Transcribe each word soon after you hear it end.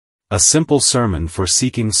A simple sermon for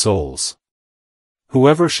seeking souls.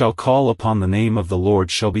 Whoever shall call upon the name of the Lord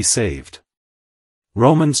shall be saved.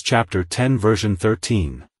 Romans chapter 10 version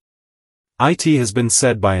 13. It has been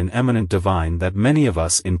said by an eminent divine that many of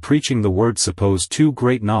us in preaching the word suppose too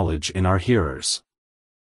great knowledge in our hearers.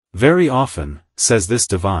 Very often, says this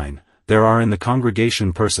divine, there are in the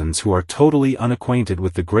congregation persons who are totally unacquainted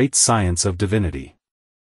with the great science of divinity.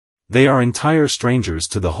 They are entire strangers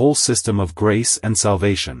to the whole system of grace and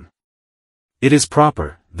salvation. It is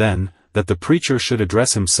proper, then, that the preacher should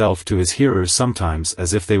address himself to his hearers sometimes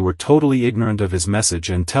as if they were totally ignorant of his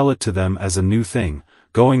message and tell it to them as a new thing,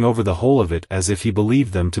 going over the whole of it as if he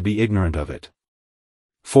believed them to be ignorant of it.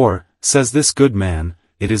 For, says this good man,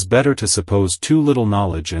 it is better to suppose too little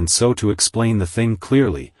knowledge and so to explain the thing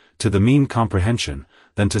clearly, to the mean comprehension,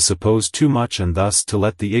 than to suppose too much and thus to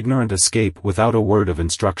let the ignorant escape without a word of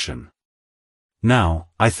instruction. Now,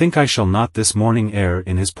 I think I shall not this morning err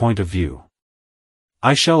in his point of view.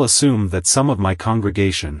 I shall assume that some of my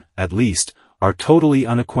congregation, at least, are totally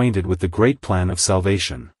unacquainted with the great plan of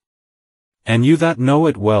salvation. And you that know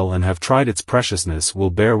it well and have tried its preciousness will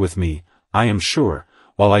bear with me, I am sure,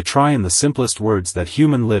 while I try in the simplest words that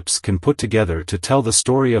human lips can put together to tell the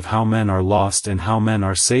story of how men are lost and how men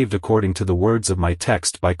are saved according to the words of my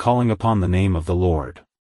text by calling upon the name of the Lord.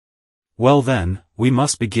 Well then, we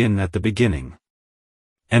must begin at the beginning.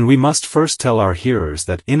 And we must first tell our hearers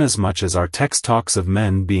that inasmuch as our text talks of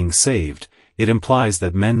men being saved, it implies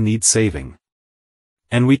that men need saving.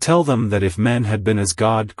 And we tell them that if men had been as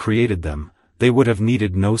God created them, they would have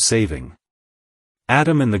needed no saving.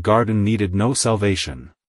 Adam in the garden needed no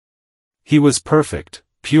salvation. He was perfect,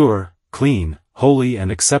 pure, clean, holy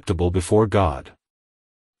and acceptable before God.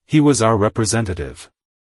 He was our representative.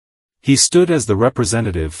 He stood as the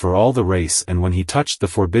representative for all the race, and when he touched the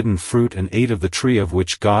forbidden fruit and ate of the tree of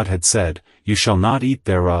which God had said, "You shall not eat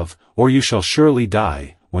thereof, or you shall surely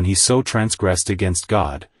die," when he so transgressed against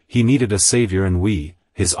God, he needed a Savior, and we,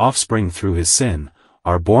 his offspring through his sin,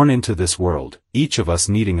 are born into this world, each of us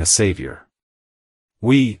needing a Savior.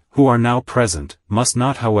 We, who are now present, must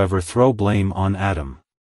not however throw blame on Adam.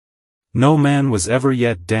 No man was ever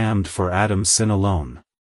yet damned for Adam's sin alone.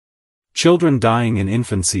 Children dying in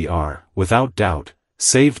infancy are, without doubt,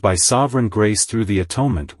 saved by sovereign grace through the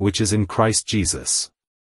atonement which is in Christ Jesus.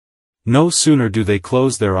 No sooner do they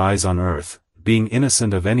close their eyes on earth, being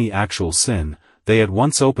innocent of any actual sin, they at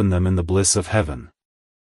once open them in the bliss of heaven.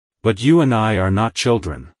 But you and I are not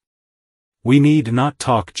children. We need not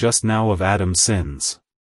talk just now of Adam's sins.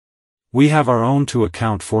 We have our own to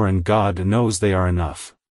account for, and God knows they are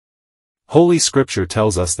enough. Holy Scripture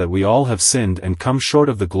tells us that we all have sinned and come short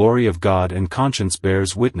of the glory of God, and conscience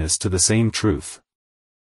bears witness to the same truth.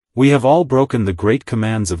 We have all broken the great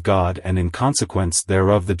commands of God, and in consequence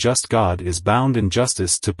thereof the just God is bound in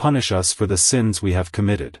justice to punish us for the sins we have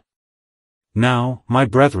committed. Now, my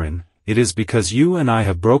brethren, it is because you and I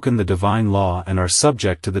have broken the divine law and are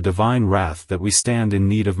subject to the divine wrath that we stand in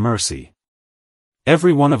need of mercy.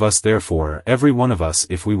 Every one of us therefore, every one of us,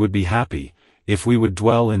 if we would be happy, if we would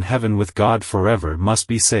dwell in heaven with God forever, must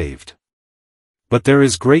be saved. But there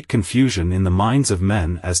is great confusion in the minds of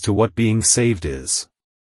men as to what being saved is.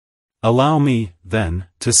 Allow me, then,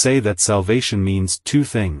 to say that salvation means two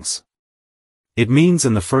things. It means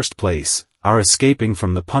in the first place, our escaping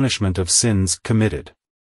from the punishment of sins committed.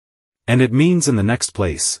 And it means in the next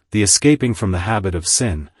place, the escaping from the habit of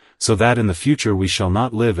sin, so that in the future we shall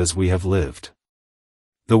not live as we have lived.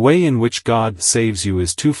 The way in which God saves you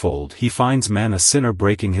is twofold. He finds man a sinner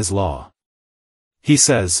breaking his law. He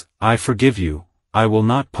says, "I forgive you, I will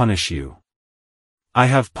not punish you. I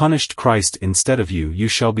have punished Christ instead of you, you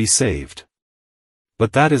shall be saved."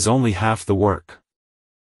 But that is only half the work.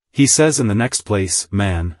 He says in the next place,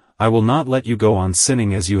 "Man, I will not let you go on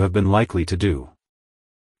sinning as you have been likely to do.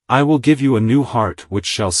 I will give you a new heart which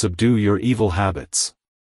shall subdue your evil habits.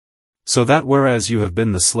 So that whereas you have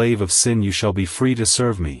been the slave of sin you shall be free to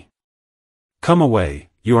serve me. Come away,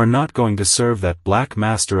 you are not going to serve that black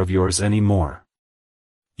master of yours any more.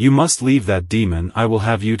 You must leave that demon. I will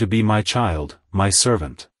have you to be my child, my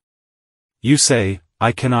servant." You say,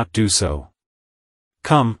 "I cannot do so."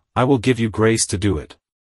 Come, I will give you grace to do it.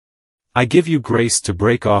 I give you grace to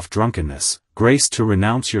break off drunkenness, grace to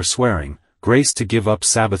renounce your swearing, grace to give up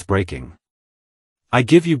Sabbath breaking. I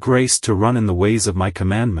give you grace to run in the ways of my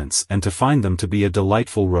commandments and to find them to be a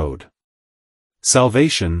delightful road.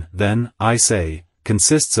 Salvation, then, I say,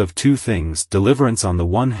 consists of two things: deliverance on the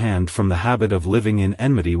one hand from the habit of living in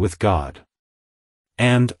enmity with God,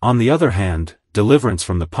 and, on the other hand, deliverance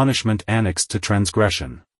from the punishment annexed to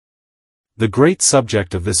transgression. The great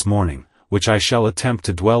subject of this morning, which I shall attempt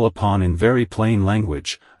to dwell upon in very plain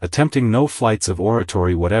language, attempting no flights of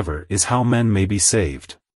oratory whatever, is how men may be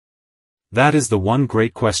saved. That is the one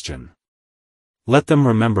great question. Let them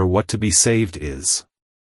remember what to be saved is.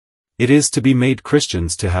 It is to be made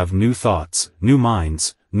Christians, to have new thoughts, new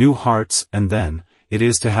minds, new hearts, and then, it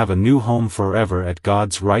is to have a new home forever at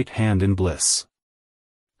God's right hand in bliss.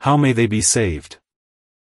 How may they be saved?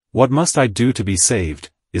 What must I do to be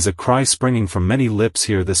saved, is a cry springing from many lips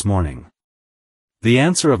here this morning. The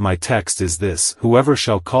answer of my text is this: whoever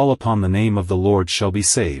shall call upon the name of the Lord shall be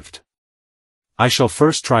saved. I shall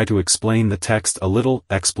first try to explain the text, a little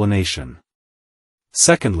explanation.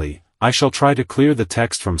 Secondly, I shall try to clear the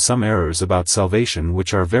text from some errors about salvation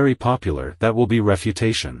which are very popular, that will be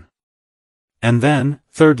refutation. And then,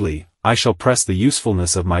 thirdly, I shall press the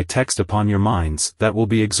usefulness of my text upon your minds, that will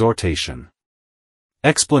be exhortation.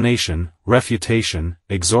 Explanation, refutation,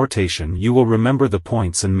 exhortation, you will remember the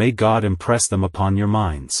points and may God impress them upon your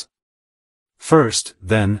minds. First,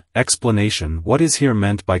 then, explanation. What is here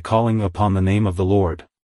meant by calling upon the name of the Lord?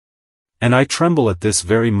 And I tremble at this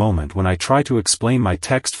very moment when I try to explain my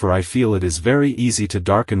text, for I feel it is very easy to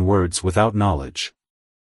darken words without knowledge.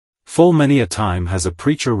 Full many a time has a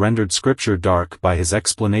preacher rendered Scripture dark by his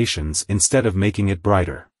explanations instead of making it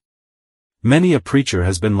brighter. Many a preacher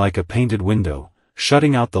has been like a painted window,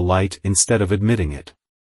 shutting out the light instead of admitting it.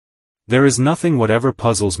 There is nothing whatever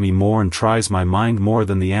puzzles me more and tries my mind more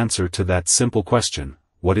than the answer to that simple question: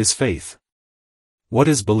 what is faith? What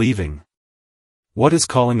is believing? What is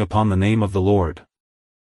calling upon the name of the Lord?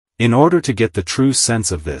 In order to get the true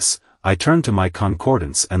sense of this, I turned to my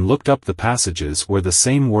concordance and looked up the passages where the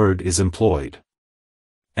same word is employed.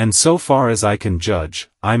 And so far as I can judge,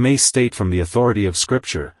 I may state from the authority of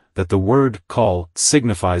Scripture, that the word call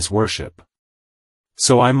signifies worship.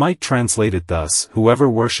 So I might translate it thus: whoever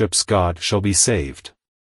worships God shall be saved.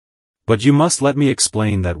 But you must let me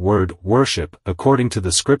explain that word worship according to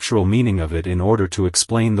the scriptural meaning of it in order to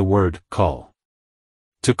explain the word call.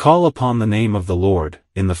 To call upon the name of the Lord,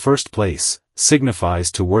 in the first place,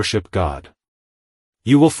 signifies to worship God.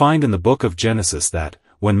 You will find in the book of Genesis that,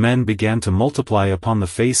 when men began to multiply upon the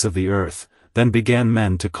face of the earth, then began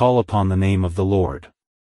men to call upon the name of the Lord.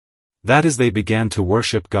 That is, they began to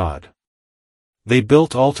worship God. They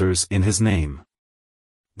built altars in His name.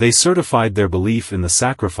 They certified their belief in the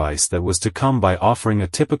sacrifice that was to come by offering a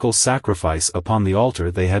typical sacrifice upon the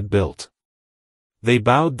altar they had built. They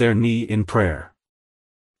bowed their knee in prayer.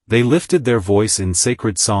 They lifted their voice in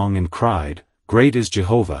sacred song and cried, "Great is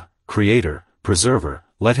Jehovah, Creator, Preserver,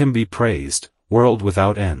 let Him be praised, world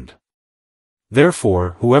without end."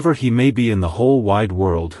 Therefore, whoever he may be in the whole wide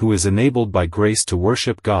world who is enabled by grace to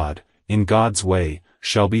worship God, in God's way,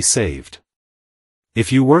 shall be saved.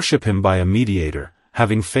 If you worship Him by a mediator,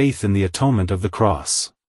 having faith in the atonement of the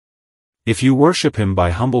cross. If you worship Him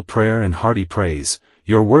by humble prayer and hearty praise,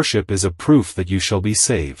 your worship is a proof that you shall be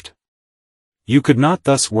saved. You could not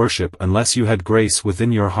thus worship unless you had grace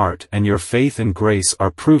within your heart, and your faith and grace are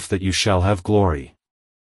proof that you shall have glory.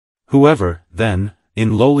 Whoever, then,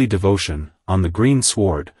 in lowly devotion, on the green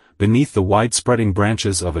sward, beneath the wide-spreading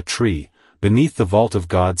branches of a tree, beneath the vault of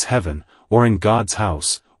God's heaven, or in God's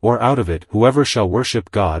house, or out of it, whoever shall worship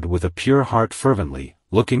God with a pure heart fervently,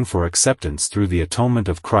 looking for acceptance through the atonement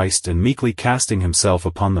of Christ and meekly casting himself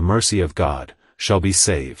upon the mercy of God, shall be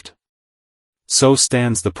saved. So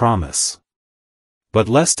stands the promise. But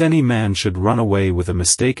lest any man should run away with a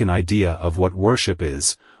mistaken idea of what worship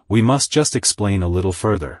is, we must just explain a little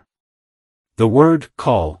further. The word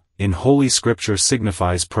call in Holy Scripture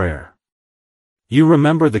signifies prayer. You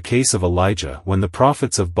remember the case of Elijah when the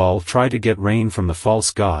prophets of Baal tried to get rain from the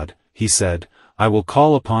false god. He said, "I will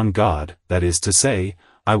call upon God," that is to say,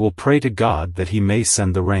 I will pray to God that He may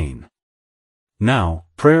send the rain. Now,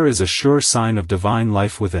 prayer is a sure sign of divine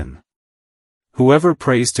life within. Whoever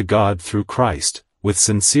prays to God through Christ, with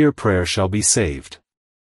sincere prayer shall be saved.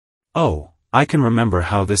 Oh, I can remember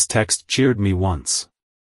how this text cheered me once.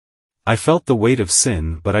 I felt the weight of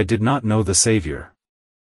sin, but I did not know the Savior.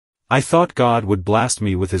 I thought God would blast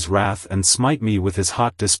me with His wrath and smite me with His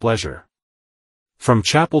hot displeasure. From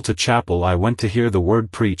chapel to chapel I went to hear the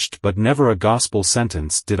word preached, but never a gospel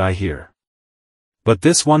sentence did I hear. But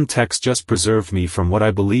this one text just preserved me from what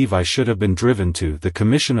I believe I should have been driven to, the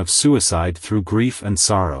commission of suicide through grief and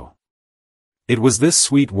sorrow. It was this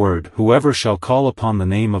sweet word, "Whoever shall call upon the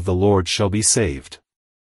name of the Lord shall be saved."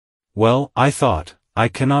 Well, I thought, I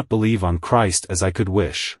cannot believe on Christ as I could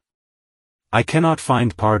wish. I cannot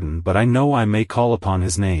find pardon, but I know I may call upon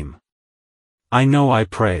His name. I know I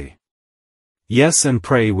pray. Yes, and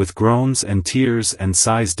pray with groans and tears and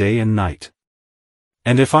sighs day and night.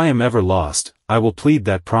 And if I am ever lost, I will plead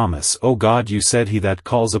that promise. O God, you said he that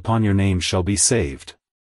calls upon your name shall be saved.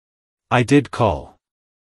 I did call.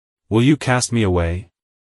 Will you cast me away?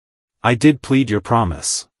 I did plead your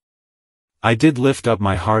promise. I did lift up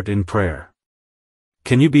my heart in prayer.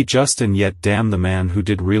 Can you be just and yet damn the man who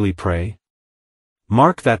did really pray?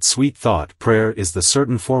 Mark that sweet thought, prayer is the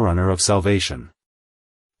certain forerunner of salvation.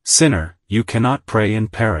 Sinner, you cannot pray and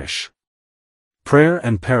perish. Prayer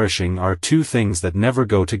and perishing are two things that never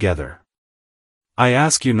go together. I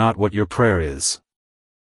ask you not what your prayer is.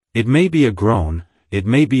 It may be a groan, it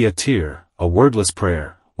may be a tear, a wordless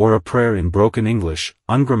prayer, or a prayer in broken English,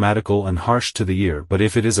 ungrammatical and harsh to the ear, but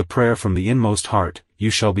if it is a prayer from the inmost heart, you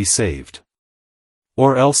shall be saved.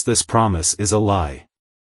 Or else this promise is a lie.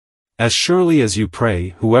 As surely as you pray,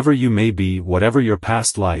 whoever you may be, whatever your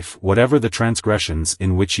past life, whatever the transgressions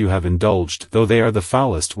in which you have indulged, though they are the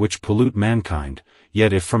foulest which pollute mankind,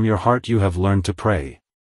 yet if from your heart you have learned to pray.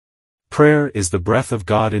 Prayer is the breath of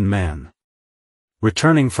God in man,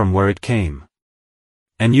 returning from where it came.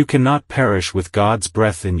 And you cannot perish with God's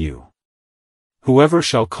breath in you. Whoever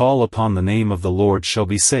shall call upon the name of the Lord shall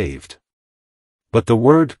be saved. But the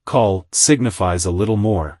word call signifies a little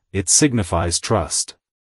more, it signifies trust.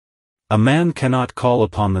 A man cannot call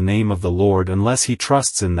upon the name of the Lord unless he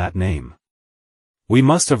trusts in that name. We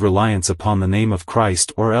must have reliance upon the name of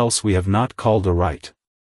Christ, or else we have not called aright.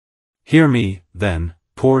 Hear me, then,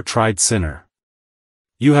 poor tried sinner.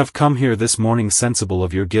 You have come here this morning sensible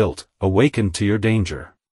of your guilt, awakened to your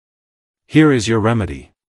danger. Here is your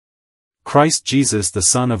remedy. Christ Jesus, the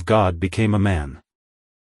Son of God, became a man.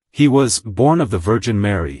 He was born of the Virgin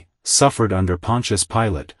Mary, suffered under Pontius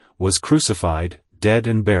Pilate, was crucified, dead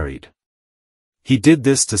and buried. He did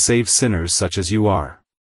this to save sinners such as you are.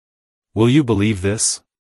 Will you believe this?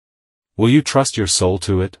 Will you trust your soul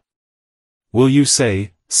to it? Will you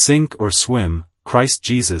say, sink or swim, Christ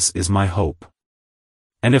Jesus is my hope?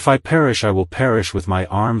 And if I perish, I will perish with my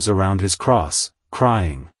arms around his cross,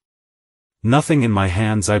 crying. Nothing in my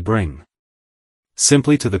hands I bring.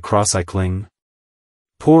 Simply to the cross I cling.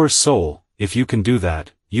 Poor soul, if you can do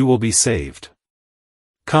that, you will be saved.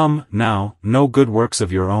 Come, now, no good works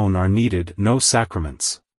of your own are needed, no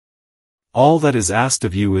sacraments. All that is asked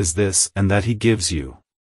of you is this, and that he gives you.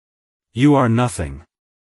 You are nothing.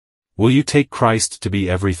 Will you take Christ to be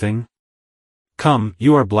everything? Come,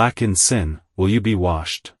 you are black in sin, will you be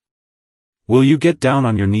washed? Will you get down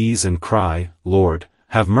on your knees and cry, Lord,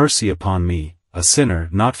 have mercy upon me, a sinner,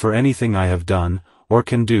 not for anything I have done, or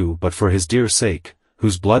can do, but for his dear sake,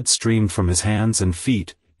 whose blood streamed from his hands and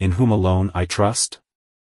feet, in whom alone I trust?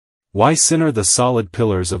 Why, sinner, the solid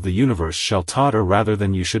pillars of the universe shall totter rather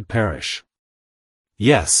than you should perish.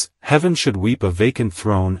 Yes, heaven should weep a vacant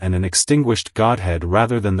throne and an extinguished Godhead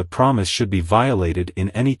rather than the promise should be violated in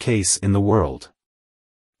any case in the world.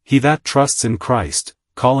 He that trusts in Christ,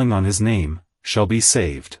 calling on his name, shall be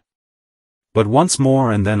saved. But once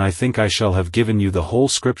more, and then I think I shall have given you the whole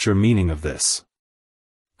scripture meaning of this.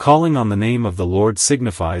 Calling on the name of the Lord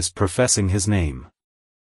signifies professing his name.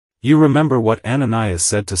 You remember what Ananias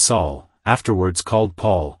said to Saul, afterwards called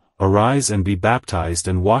Paul, arise and be baptized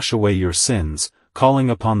and wash away your sins, calling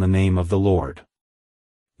upon the name of the Lord.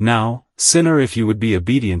 Now, sinner, if you would be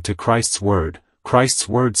obedient to Christ's word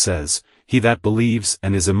says, he that believes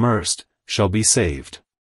and is immersed, shall be saved.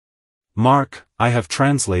 Mark, I have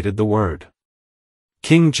translated the word.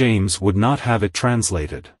 King James would not have it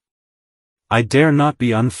translated. I dare not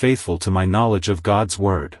be unfaithful to my knowledge of God's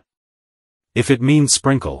word. If it means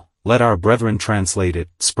sprinkle, let our brethren translate it,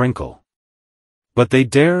 sprinkle. But they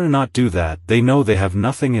dare not do that. They know they have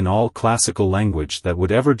nothing in all classical language that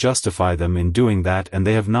would ever justify them in doing that, and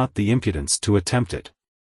they have not the impudence to attempt it.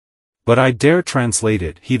 But I dare translate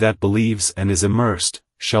it, he that believes and is immersed,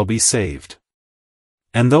 shall be saved.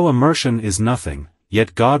 And though immersion is nothing,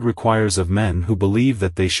 yet God requires of men who believe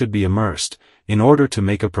that they should be immersed, in order to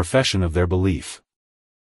make a profession of their belief.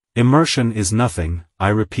 Immersion is nothing, I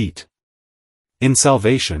repeat. In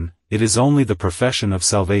salvation, it is only the profession of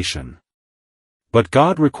salvation. But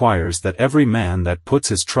God requires that every man that puts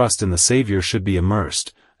his trust in the Savior should be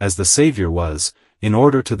immersed, as the Savior was, in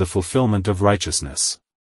order to the fulfillment of righteousness.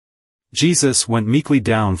 Jesus went meekly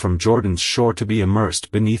down from Jordan's shore to be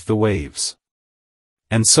immersed beneath the waves.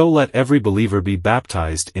 And so let every believer be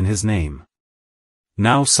baptized in his name.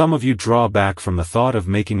 Now some of you draw back from the thought of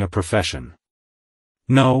making a profession.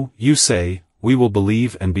 No, you say, we will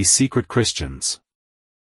believe and be secret Christians.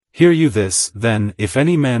 Hear you this, then, if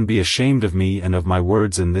any man be ashamed of me and of my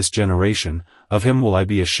words in this generation, of him will I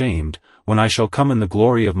be ashamed, when I shall come in the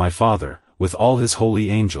glory of my Father, with all his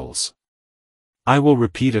holy angels. I will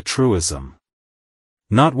repeat a truism.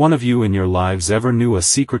 Not one of you in your lives ever knew a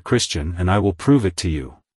secret Christian, and I will prove it to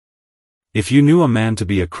you. If you knew a man to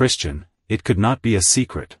be a Christian, it could not be a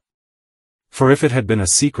secret. For if it had been a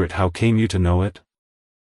secret, how came you to know it?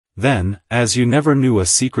 Then, as you never knew a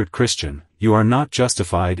secret Christian, you are not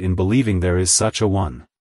justified in believing there is such a one.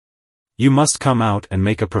 You must come out and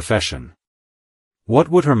make a profession. What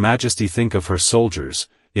would Her Majesty think of her soldiers,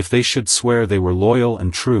 if they should swear they were loyal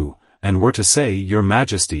and true, and were to say, Your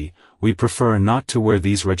Majesty, we prefer not to wear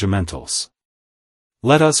these regimentals.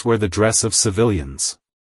 Let us wear the dress of civilians.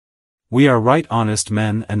 We are right honest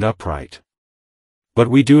men and upright. But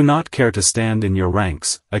we do not care to stand in your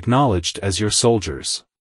ranks, acknowledged as your soldiers.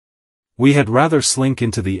 We had rather slink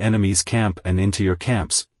into the enemy's camp and into your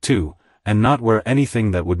camps, too, and not wear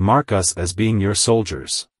anything that would mark us as being your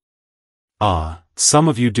soldiers. Ah, some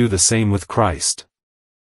of you do the same with Christ.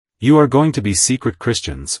 You are going to be secret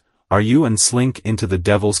Christians, are you, and slink into the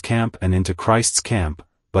devil's camp and into Christ's camp,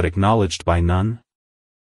 but acknowledged by none?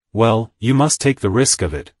 Well, you must take the risk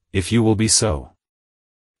of it, if you will be so.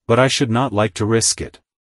 But I should not like to risk it.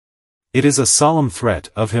 It is a solemn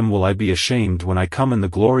threat, of him will I be ashamed when I come in the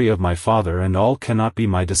glory of my Father, and all cannot be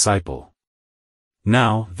my disciple.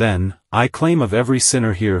 Now, then, I claim of every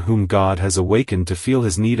sinner here whom God has awakened to feel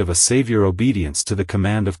his need of a Savior obedience to the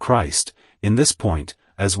command of Christ, in this point,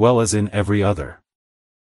 as well as in every other.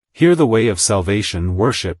 Hear the way of salvation: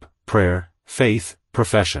 worship, prayer, faith,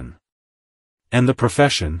 profession. And the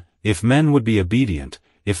profession, if men would be obedient,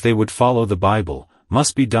 if they would follow the Bible,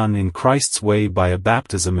 must be done in Christ's way by a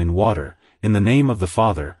baptism in water, in the name of the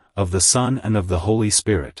Father, of the Son and of the Holy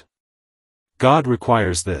Spirit. God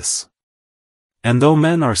requires this. And though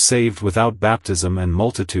men are saved without baptism, and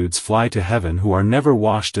multitudes fly to heaven who are never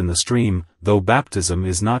washed in the stream, though baptism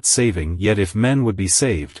is not saving, yet if men would be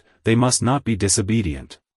saved, they must not be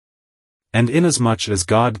disobedient. And inasmuch as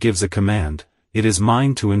God gives a command, it is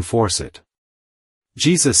mine to enforce it.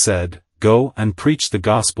 Jesus said, Go and preach the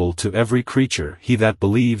gospel to every creature. He that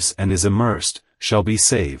believes and is immersed, shall be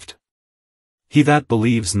saved. He that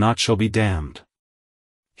believes not shall be damned.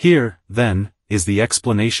 Here, then, is the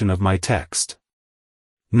explanation of my text.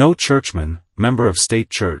 No churchman, member of state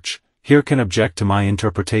church, here can object to my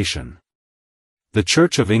interpretation. The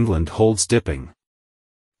Church of England holds dipping.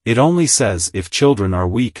 It only says if children are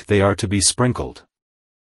weak they are to be sprinkled.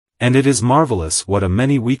 And it is marvelous what a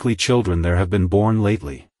many weakly children there have been born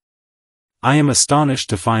lately. I am astonished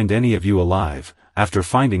to find any of you alive, after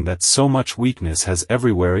finding that so much weakness has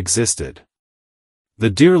everywhere existed. The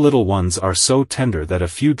dear little ones are so tender that a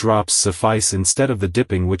few drops suffice instead of the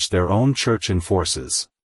dipping which their own church enforces.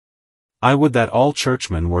 I would that all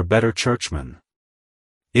churchmen were better churchmen.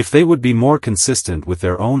 If they would be more consistent with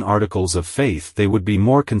their own articles of faith, they would be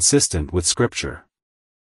more consistent with Scripture.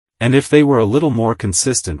 And if they were a little more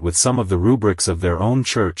consistent with some of the rubrics of their own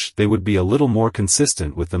church, they would be a little more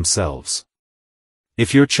consistent with themselves.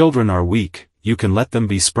 If your children are weak, you can let them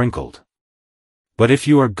be sprinkled. But if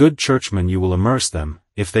you are good churchmen, you will immerse them,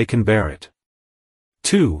 if they can bear it.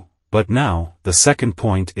 2. But now, the second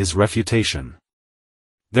point is refutation.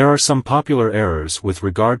 There are some popular errors with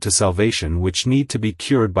regard to salvation which need to be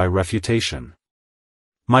cured by refutation.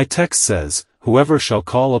 My text says, Whoever shall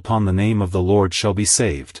call upon the name of the Lord shall be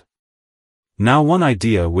saved. Now one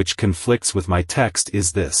idea which conflicts with my text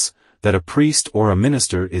is this, that a priest or a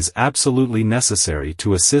minister is absolutely necessary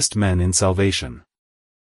to assist men in salvation.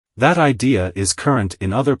 That idea is current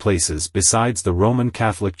in other places besides the Roman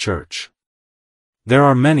Catholic Church. There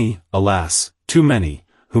are many, alas, too many,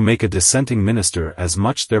 who make a dissenting minister as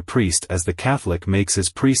much their priest as the Catholic makes his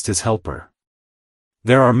priest his helper.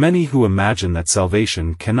 There are many who imagine that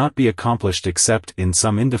salvation cannot be accomplished except in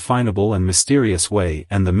some indefinable and mysterious way,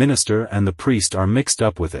 and the minister and the priest are mixed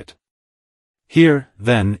up with it. Here,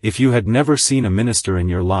 then, if you had never seen a minister in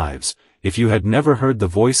your lives, if you had never heard the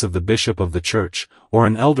voice of the bishop of the church, or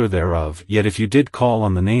an elder thereof, yet if you did call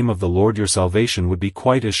on the name of the Lord, your salvation would be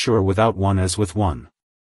quite as sure without one as with one.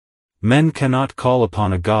 Men cannot call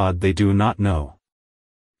upon a God they do not know.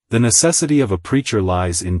 The necessity of a preacher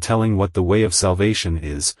lies in telling what the way of salvation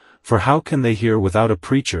is, for how can they hear without a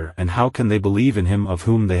preacher, and how can they believe in him of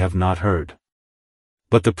whom they have not heard?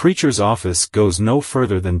 But the preacher's office goes no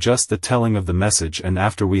further than just the telling of the message, and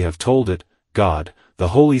after we have told it, God, the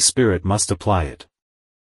Holy Spirit must apply it.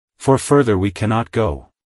 For further we cannot go.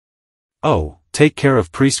 Oh, take care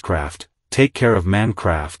of priestcraft, take care of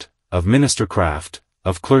mancraft, of ministercraft,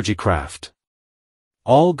 of clergycraft.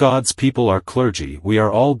 All God's people are clergy, we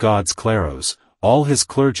are all God's kleros, all his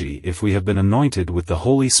clergy if we have been anointed with the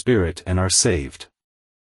Holy Spirit and are saved.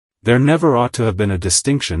 There never ought to have been a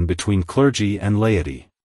distinction between clergy and laity.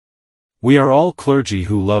 We are all clergy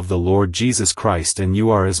who love the Lord Jesus Christ, and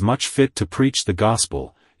you are as much fit to preach the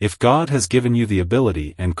gospel, if God has given you the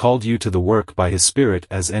ability and called you to the work by His Spirit,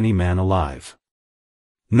 as any man alive.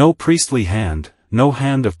 No priestly hand, no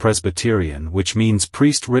hand of Presbyterian, which means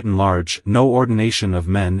priest written large, no ordination of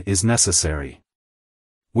men is necessary.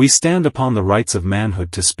 We stand upon the rights of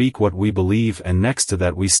manhood to speak what we believe, and next to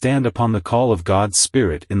that we stand upon the call of God's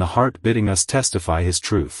Spirit in the heart bidding us testify His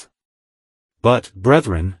truth. But,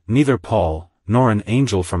 brethren, neither Paul, nor an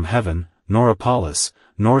angel from heaven, nor Apollos,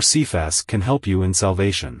 nor Cephas can help you in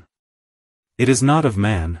salvation. It is not of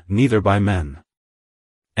man, neither by men.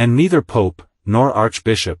 And neither pope, nor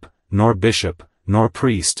archbishop, nor bishop, nor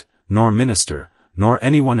priest, nor minister, nor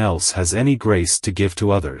anyone else has any grace to give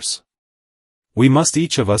to others. We must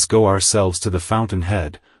each of us go ourselves to the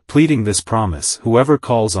fountainhead, pleading this promise: whoever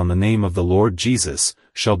calls on the name of the Lord Jesus,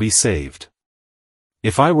 shall be saved.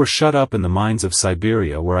 If I were shut up in the mines of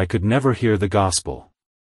Siberia where I could never hear the gospel.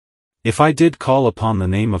 If I did call upon the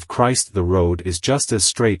name of Christ, the road is just as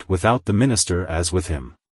straight without the minister as with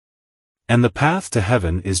him. And the path to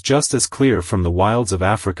heaven is just as clear from the wilds of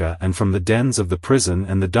Africa and from the dens of the prison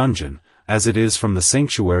and the dungeon, as it is from the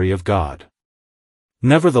sanctuary of God.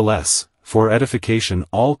 Nevertheless, for edification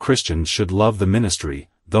all Christians should love the ministry,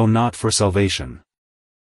 though not for salvation.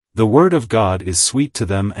 The word of God is sweet to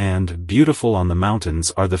them, and beautiful on the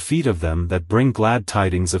mountains are the feet of them that bring glad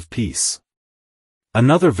tidings of peace.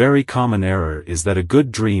 Another very common error is that a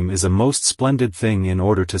good dream is a most splendid thing in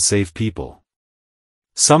order to save people.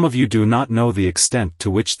 Some of you do not know the extent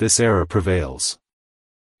to which this error prevails.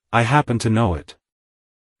 I happen to know it.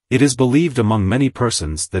 It is believed among many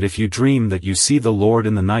persons that if you dream that you see the Lord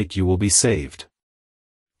in the night you will be saved.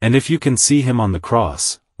 And if you can see Him on the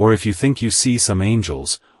cross, or if you think you see some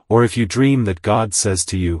angels, or if you dream that God says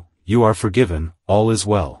to you, "You are forgiven, all is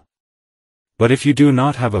well." But if you do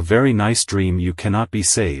not have a very nice dream you cannot be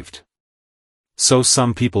saved. So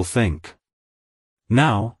some people think.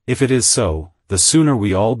 Now, if it is so, the sooner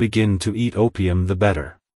we all begin to eat opium the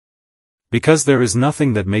better. Because there is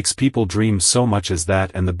nothing that makes people dream so much as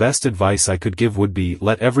that, and the best advice I could give would be,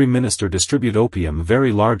 let every minister distribute opium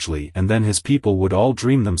very largely, and then his people would all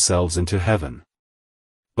dream themselves into heaven.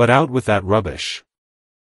 But out with that rubbish.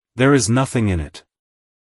 There is nothing in it.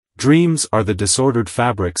 Dreams are the disordered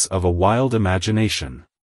fabrics of a wild imagination.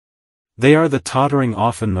 They are the tottering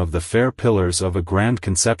often of the fair pillars of a grand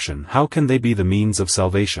conception. How can they be the means of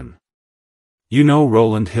salvation? You know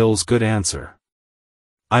Rowland Hill's good answer.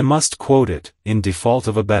 I must quote it, in default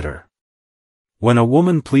of a better. When a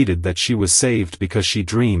woman pleaded that she was saved because she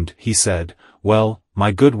dreamed, he said, "Well,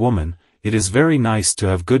 my good woman, it is very nice to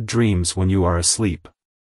have good dreams when you are asleep.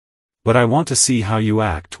 But I want to see how you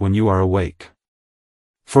act when you are awake.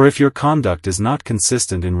 For if your conduct is not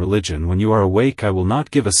consistent in religion when you are awake, I will not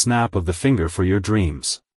give a snap of the finger for your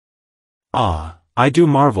dreams." Ah, I do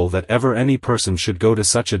marvel that ever any person should go to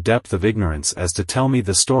such a depth of ignorance as to tell me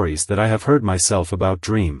the stories that I have heard myself about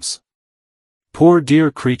dreams. Poor dear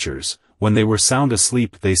creatures, when they were sound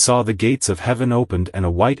asleep they saw the gates of heaven opened and a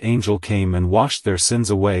white angel came and washed their sins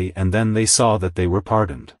away, and then they saw that they were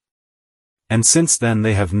pardoned. And since then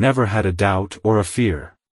they have never had a doubt or a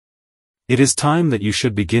fear. It is time that you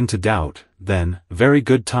should begin to doubt, then, very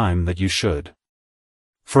good time that you should.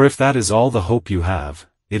 For if that is all the hope you have,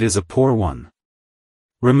 it is a poor one.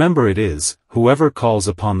 Remember, it is, whoever calls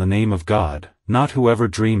upon the name of God, not whoever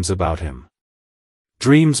dreams about Him.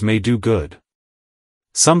 Dreams may do good.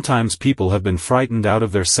 Sometimes people have been frightened out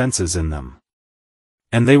of their senses in them.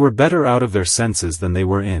 And they were better out of their senses than they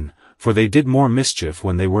were in, for they did more mischief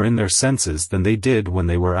when they were in their senses than they did when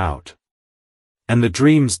they were out. And the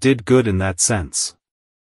dreams did good in that sense.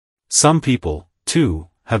 Some people, too,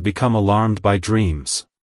 have become alarmed by dreams.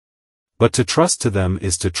 But to trust to them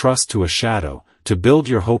is to trust to a shadow, to build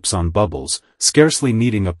your hopes on bubbles, scarcely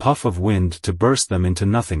needing a puff of wind to burst them into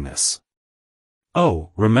nothingness. Oh,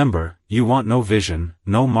 remember, you want no vision,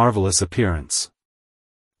 no marvelous appearance.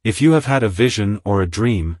 If you have had a vision or a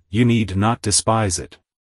dream, you need not despise it.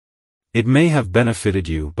 It may have benefited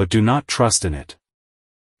you, but do not trust in it.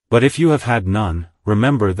 But if you have had none,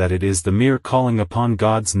 remember that it is the mere calling upon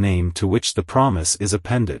God's name to which the promise is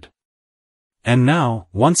appended. And now,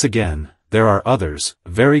 once again, there are others,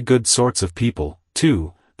 very good sorts of people,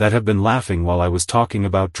 too, that have been laughing while I was talking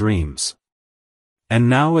about dreams. And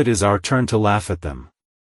now it is our turn to laugh at them.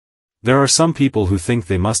 There are some people who think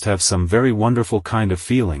they must have some very wonderful kind of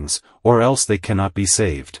feelings, or else they cannot be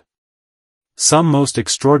saved. Some most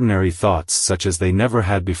extraordinary thoughts such as they never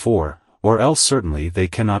had before, or else certainly they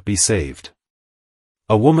cannot be saved.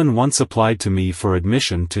 A woman once applied to me for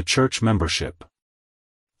admission to church membership.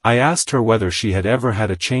 I asked her whether she had ever had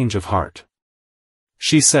a change of heart.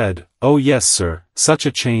 She said, "Oh yes, sir, such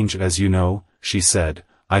a change as you know," she said,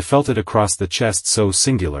 "I felt it across the chest so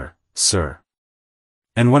singular, sir.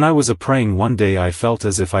 And when I was a-praying one day I felt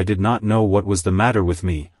as if I did not know what was the matter with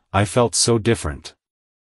me, I felt so different.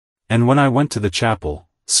 And when I went to the chapel,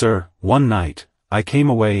 sir, one night, I came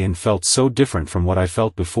away and felt so different from what I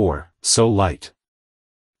felt before, so light."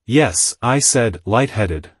 "Yes," I said,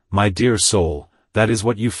 "light-headed, my dear soul, that is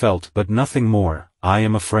what you felt but nothing more, I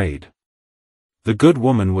am afraid." The good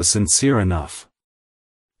woman was sincere enough.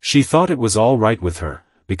 She thought it was all right with her,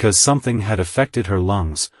 because something had affected her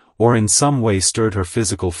lungs, or in some way stirred her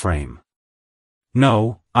physical frame.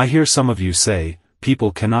 No, I hear some of you say,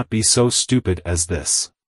 people cannot be so stupid as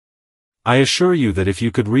this. I assure you that if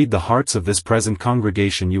you could read the hearts of this present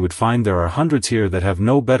congregation you would find there are hundreds here that have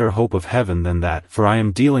no better hope of heaven than that, for I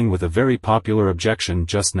am dealing with a very popular objection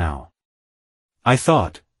just now. "I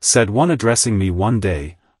thought," said one addressing me one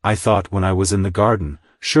day, "I thought when I was in the garden,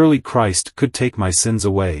 surely Christ could take my sins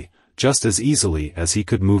away, just as easily as he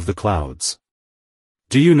could move the clouds.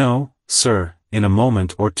 Do you know, sir, in a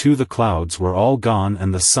moment or two the clouds were all gone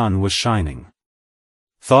and the sun was shining.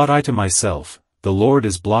 Thought I to myself, the Lord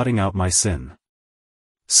is blotting out my sin."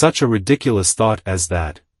 Such a ridiculous thought as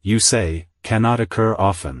that, you say, cannot occur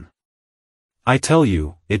often. I tell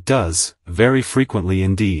you, it does, very frequently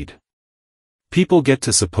indeed. People get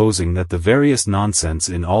to supposing that the veriest nonsense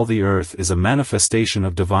in all the earth is a manifestation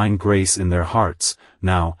of divine grace in their hearts.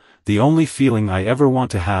 Now, the only feeling I ever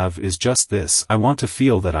want to have is just this: I want to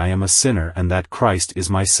feel that I am a sinner and that Christ is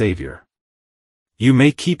my Savior. You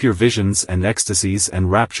may keep your visions and ecstasies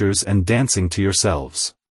and raptures and dancing to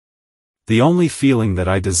yourselves. The only feeling that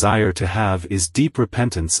I desire to have is deep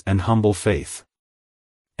repentance and humble faith.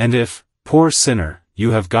 And if, poor sinner,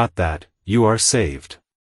 you have got that, you are saved.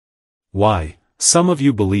 Why, some of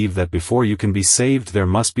you believe that before you can be saved there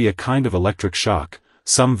must be a kind of electric shock,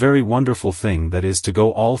 some very wonderful thing that is to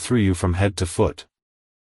go all through you from head to foot.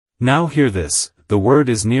 Now hear this: the word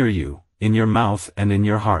is near you, in your mouth and in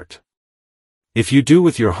your heart. If you do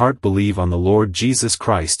with your heart believe on the Lord Jesus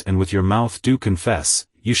Christ and with your mouth do confess,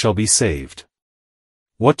 you shall be saved.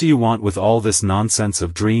 What do you want with all this nonsense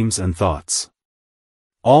of dreams and thoughts?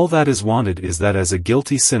 All that is wanted is that as a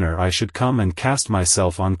guilty sinner I should come and cast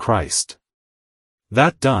myself on Christ.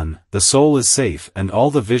 That done, the soul is safe and all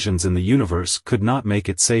the visions in the universe could not make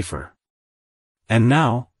it safer. And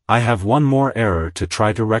now, I have one more error to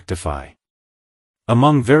try to rectify.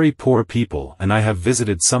 Among very poor people, and I have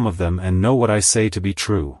visited some of them and know what I say to be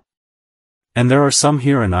true. And there are some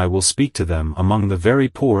here and I will speak to them. Among the very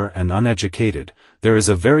poor and uneducated, there is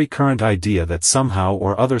a very current idea that somehow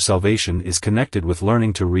or other salvation is connected with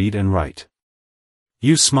learning to read and write.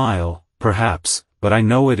 You smile, perhaps, but I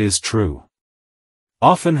know it is true.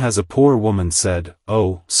 Often has a poor woman said,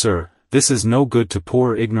 "Oh, sir, this is no good to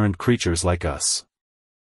poor ignorant creatures like us.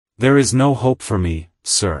 There is no hope for me,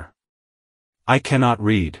 sir. I cannot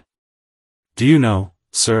read. Do you know,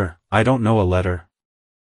 sir, I don't know a letter.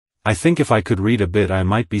 I think if I could read a bit I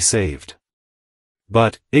might be saved.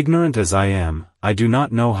 But, ignorant as I am, I do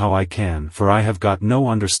not know how I can, for I have got no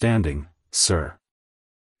understanding, sir."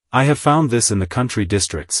 I have found this in the country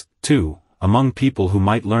districts, too, among people who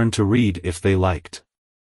might learn to read if they liked.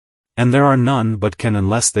 And there are none but can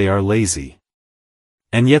unless they are lazy.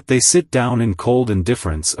 And yet they sit down in cold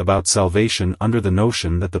indifference about salvation under the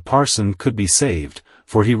notion that the parson could be saved,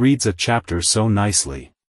 for he reads a chapter so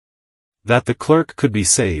nicely. That the clerk could be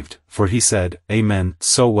saved, for he said, "Amen,"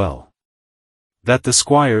 so well. That the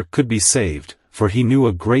squire could be saved, for he knew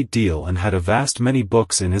a great deal and had a vast many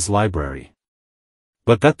books in his library.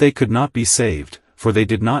 But that they could not be saved, for they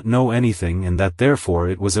did not know anything, and that therefore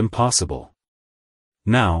it was impossible.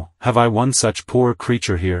 Now, have I one such poor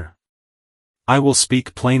creature here? I will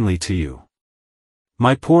speak plainly to you.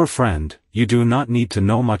 My poor friend, you do not need to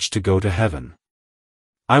know much to go to heaven.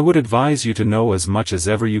 I would advise you to know as much as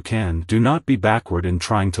ever you can. Do not be backward in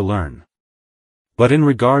trying to learn. But in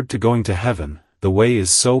regard to going to heaven, the way is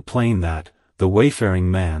so plain that, the wayfaring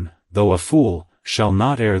man, though a fool, shall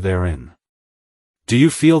not err therein. Do you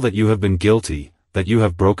feel that you have been guilty, that you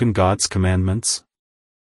have broken God's commandments?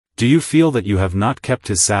 Do you feel that you have not kept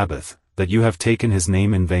his Sabbath, that you have taken his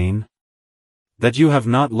name in vain? That you have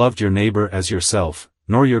not loved your neighbor as yourself,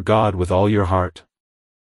 nor your God with all your heart?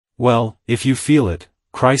 Well, if you feel it,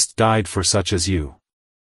 Christ died for such as you.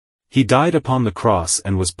 He died upon the cross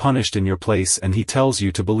and was punished in your place, and he tells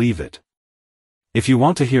you to believe it. If you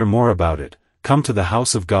want to hear more about it, come to the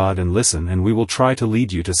house of God and listen, and we will try to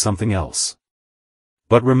lead you to something else.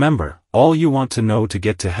 But remember, all you want to know to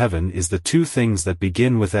get to heaven is the two things that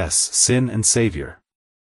begin with S: sin and Savior.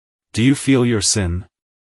 Do you feel your sin?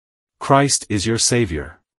 Christ is your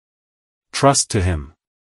Savior. Trust to Him.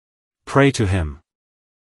 Pray to Him.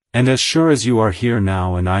 And as sure as you are here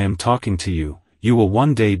now and I am talking to you, you will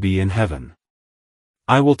one day be in heaven.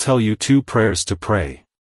 I will tell you 2 prayers to pray.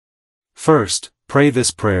 First, pray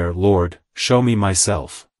this prayer: Lord, show me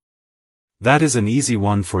myself. That is an easy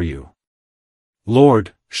one for you.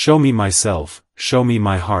 Lord, show me myself, show me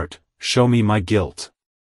my heart, show me my guilt.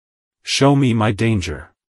 Show me my danger.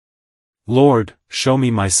 Lord, show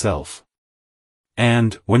me myself.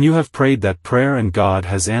 And, when you have prayed that prayer and God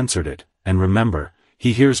has answered it, and remember,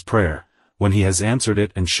 He hears prayer, when He has answered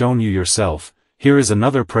it and shown you yourself, here is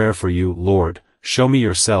another prayer for you: Lord, show me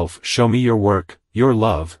yourself, show me your work, your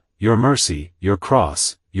love, your mercy, your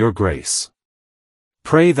cross, your grace.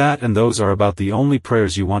 Pray that, and those are about the only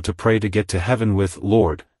prayers you want to pray to get to heaven with: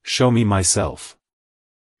 Lord, show me myself.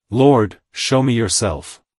 Lord, show me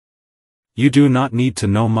yourself. You do not need to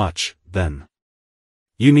know much, then.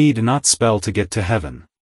 You need not spell to get to heaven.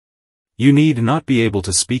 You need not be able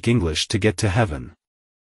to speak English to get to heaven.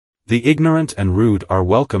 The ignorant and rude are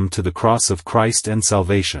welcome to the cross of Christ and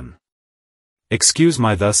salvation. Excuse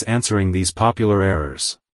my thus answering these popular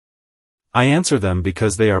errors. I answer them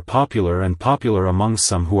because they are popular, and popular among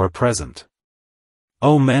some who are present.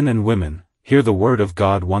 O men and women, hear the word of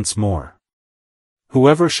God once more.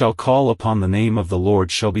 Whoever shall call upon the name of the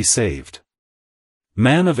Lord shall be saved.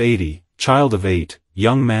 Man of 80, child of 8,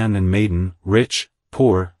 young man and maiden, rich,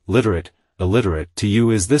 poor, literate, illiterate, to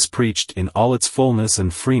you is this preached in all its fullness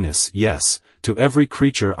and freeness, yes, to every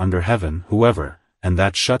creature under heaven, whoever, and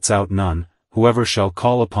that shuts out none, whoever shall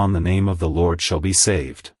call upon the name of the Lord shall be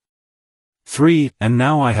saved. 3. And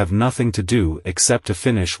now I have nothing to do except to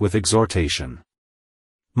finish with exhortation.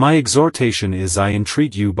 My exhortation is, I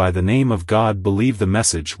entreat you by the name of God, believe the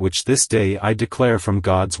message which this day I declare from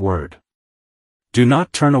God's word. Do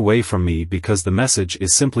not turn away from me because the message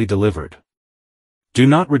is simply delivered. Do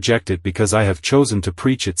not reject it because I have chosen to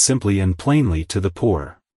preach it simply and plainly to the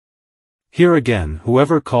poor. Here again,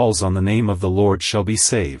 whoever calls on the name of the Lord shall be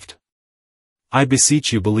saved. I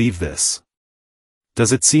beseech you, believe this.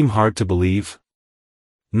 Does it seem hard to believe?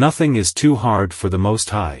 Nothing is too hard for the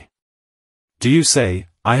Most High. Do you say,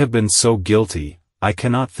 I have been so guilty, I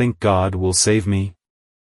cannot think God will save me?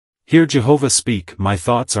 Hear Jehovah speak: my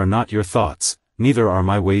thoughts are not your thoughts, neither are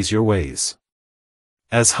my ways your ways.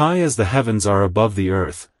 As high as the heavens are above the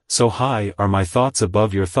earth, so high are my thoughts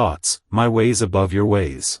above your thoughts, my ways above your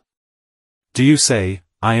ways. Do you say,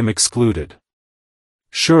 I am excluded?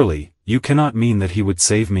 Surely, you cannot mean that He would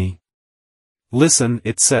save me? Listen,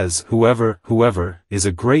 it says, whoever, is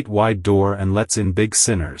a great wide door and lets in big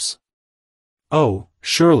sinners. Oh,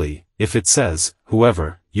 surely, if it says,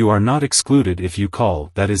 whoever, you are not excluded if you call,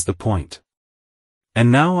 that is the point.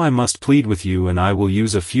 And now I must plead with you, and I will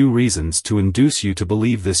use a few reasons to induce you to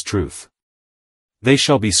believe this truth. They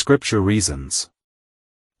shall be Scripture reasons.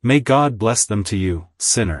 May God bless them to you,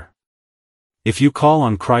 sinner. If you call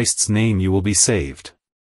on Christ's name you will be saved.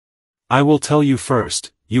 I will tell you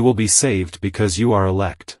first, you will be saved because you are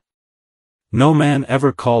elect. No man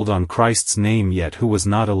ever called on Christ's name yet who was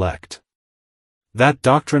not elect. That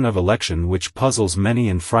doctrine of election which puzzles many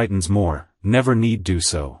and frightens more, never need do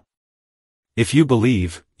so. If you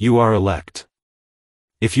believe, you are elect.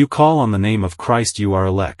 If you call on the name of Christ you are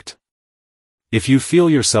elect. If you feel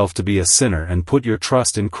yourself to be a sinner and put your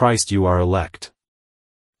trust in Christ you are elect.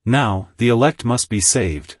 Now, the elect must be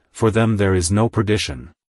saved, for them there is no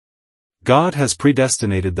perdition. God has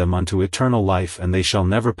predestinated them unto eternal life, and they shall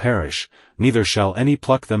never perish, neither shall any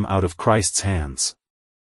pluck them out of Christ's hands.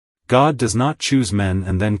 God does not choose men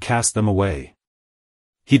and then cast them away.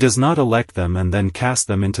 He does not elect them and then cast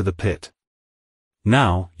them into the pit.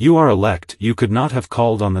 Now, you are elect. You could not have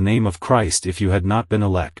called on the name of Christ if you had not been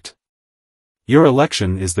elect. Your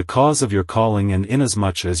election is the cause of your calling, and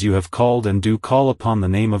inasmuch as you have called and do call upon the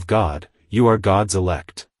name of God, you are God's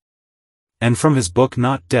elect. And from His book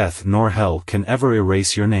not death nor hell can ever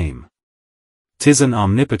erase your name. 'Tis an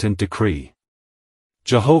omnipotent decree.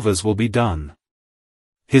 Jehovah's will be done.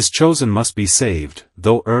 His chosen must be saved,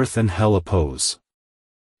 though earth and hell oppose.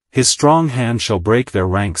 His strong hand shall break their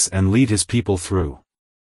ranks and lead His people through.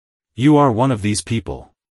 You are one of these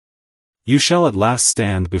people. You shall at last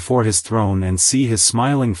stand before His throne and see His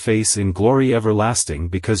smiling face in glory everlasting,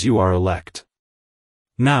 because you are elect.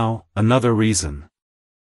 Now, another reason.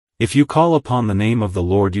 If you call upon the name of the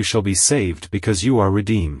Lord you shall be saved, because you are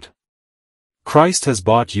redeemed. Christ has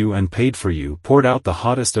bought you and paid for you, poured out the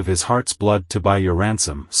hottest of His heart's blood to buy your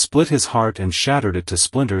ransom, split His heart and shattered it to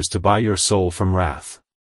splinters to buy your soul from wrath.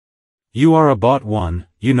 You are a bought one,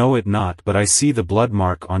 you know it not, but I see the blood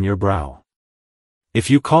mark on your brow. If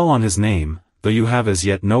you call on his name, though you have as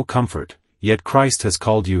yet no comfort, yet Christ has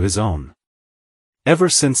called you his own. Ever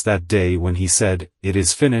since that day when he said, "It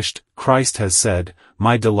is finished," Christ has said,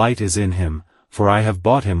 "My delight is in him, for I have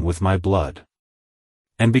bought him with my blood."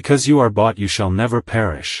 And because you are bought you shall never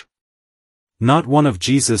perish. Not one of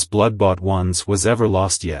Jesus' blood-bought ones was ever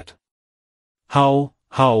lost yet. Howl,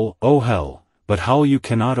 howl, O hell, but howl you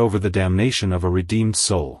cannot over the damnation of a redeemed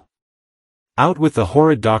soul. Out with the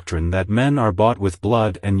horrid doctrine that men are bought with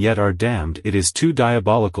blood and yet are damned. It is too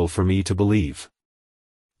diabolical for me to believe.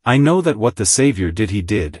 I know that what the Savior did he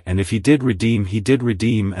did, and if he did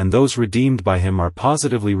redeem, and those redeemed by him are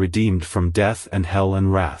positively redeemed from death and hell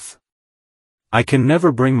and wrath. I can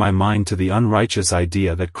never bring my mind to the unrighteous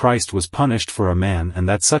idea that Christ was punished for a man and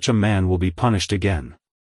that such a man will be punished again.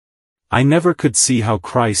 I never could see how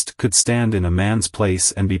Christ could stand in a man's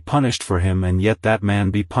place and be punished for him and yet that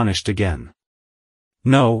man be punished again.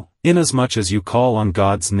 No, inasmuch as you call on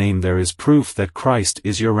God's name there is proof that Christ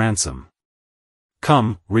is your ransom.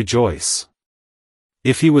 Come, rejoice.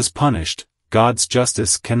 If he was punished, God's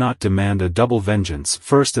justice cannot demand a double vengeance,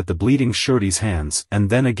 first at the bleeding surety's hands and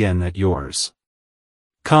then again at yours.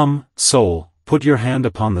 Come, soul, put your hand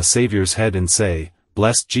upon the Savior's head and say,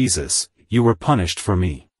 "Blessed Jesus, you were punished for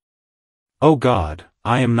me. O God,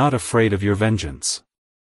 I am not afraid of your vengeance.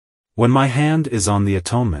 When my hand is on the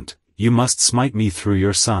atonement, you must smite me through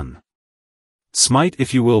your Son. Smite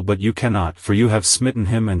if you will, but you cannot, for you have smitten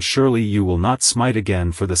him, and surely you will not smite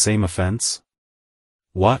again for the same offense."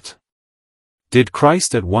 What? Did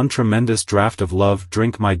Christ at one tremendous draught of love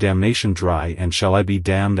drink my damnation dry, and shall I be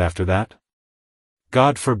damned after that?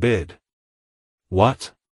 God forbid.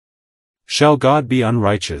 What? Shall God be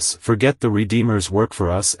unrighteous, forget the Redeemer's work for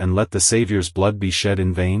us, and let the Saviour's blood be shed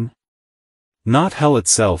in vain? Not hell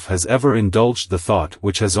itself has ever indulged the thought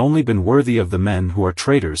which has only been worthy of the men who are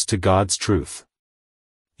traitors to God's truth.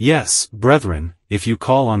 Yes, brethren, if you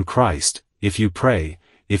call on Christ, if you pray,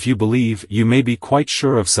 if you believe, you may be quite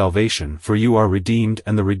sure of salvation, for you are redeemed,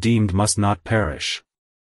 and the redeemed must not perish.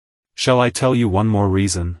 Shall I tell you one more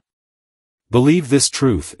reason? Believe this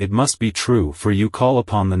truth, it must be true, for you call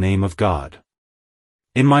upon the name of God.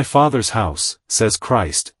 In my Father's house, says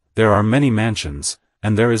Christ, there are many mansions,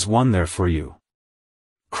 and there is one there for you.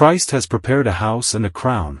 Christ has prepared a house and a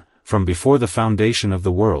crown, from before the foundation of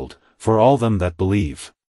the world, for all them that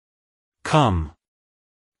believe. Come.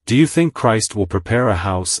 Do you think Christ will prepare a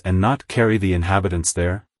house and not carry the inhabitants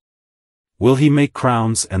there? Will he make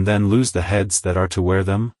crowns and then lose the heads that are to wear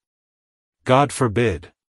them? God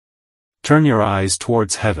forbid. Turn your eyes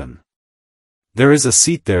towards heaven. There is a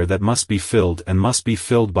seat there that must be filled and must be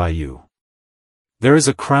filled by you. There is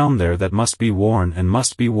a crown there that must be worn and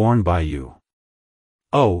must be worn by you.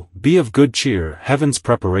 Oh, be of good cheer, heaven's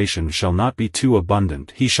preparation shall not be too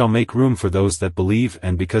abundant, he shall make room for those that believe,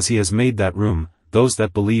 and because he has made that room, those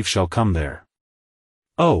that believe shall come there.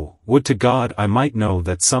 Oh, would to God I might know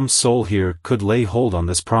that some soul here could lay hold on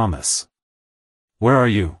this promise. Where are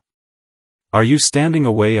you? Are you standing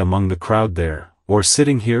away among the crowd there, or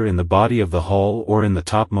sitting here in the body of the hall or in the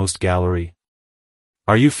topmost gallery?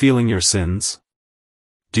 Are you feeling your sins?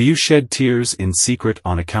 Do you shed tears in secret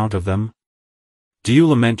on account of them? Do you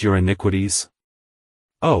lament your iniquities?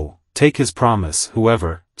 Oh, take his promise,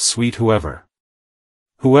 whoever, sweet whoever.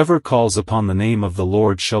 Whoever calls upon the name of the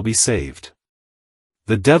Lord shall be saved.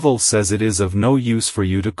 The devil says it is of no use for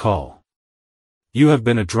you to call. You have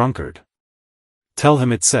been a drunkard. Tell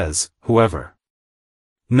him it says, whoever.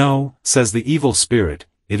 No, says the evil spirit,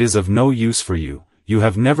 it is of no use for you, you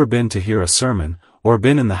have never been to hear a sermon, or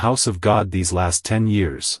been in the house of God these last 10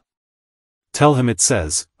 years. Tell him it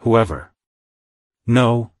says, whoever.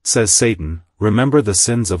 No, says Satan, remember the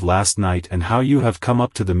sins of last night and how you have come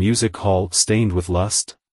up to the music hall stained with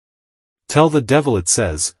lust? Tell the devil it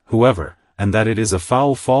says, whoever, and that it is a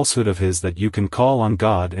foul falsehood of his that you can call on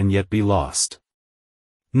God and yet be lost.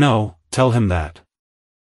 No, tell him that.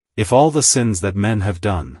 If all the sins that men have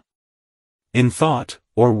done, in thought,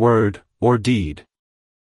 or word, or deed,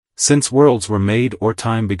 since worlds were made or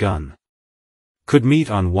time begun, could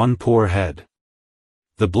meet on one poor head,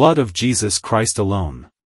 the blood of Jesus Christ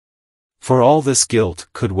alone, for all this guilt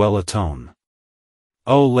could well atone.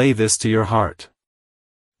 Oh, lay this to your heart.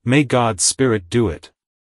 May God's Spirit do it.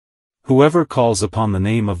 Whoever calls upon the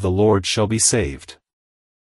name of the Lord shall be saved.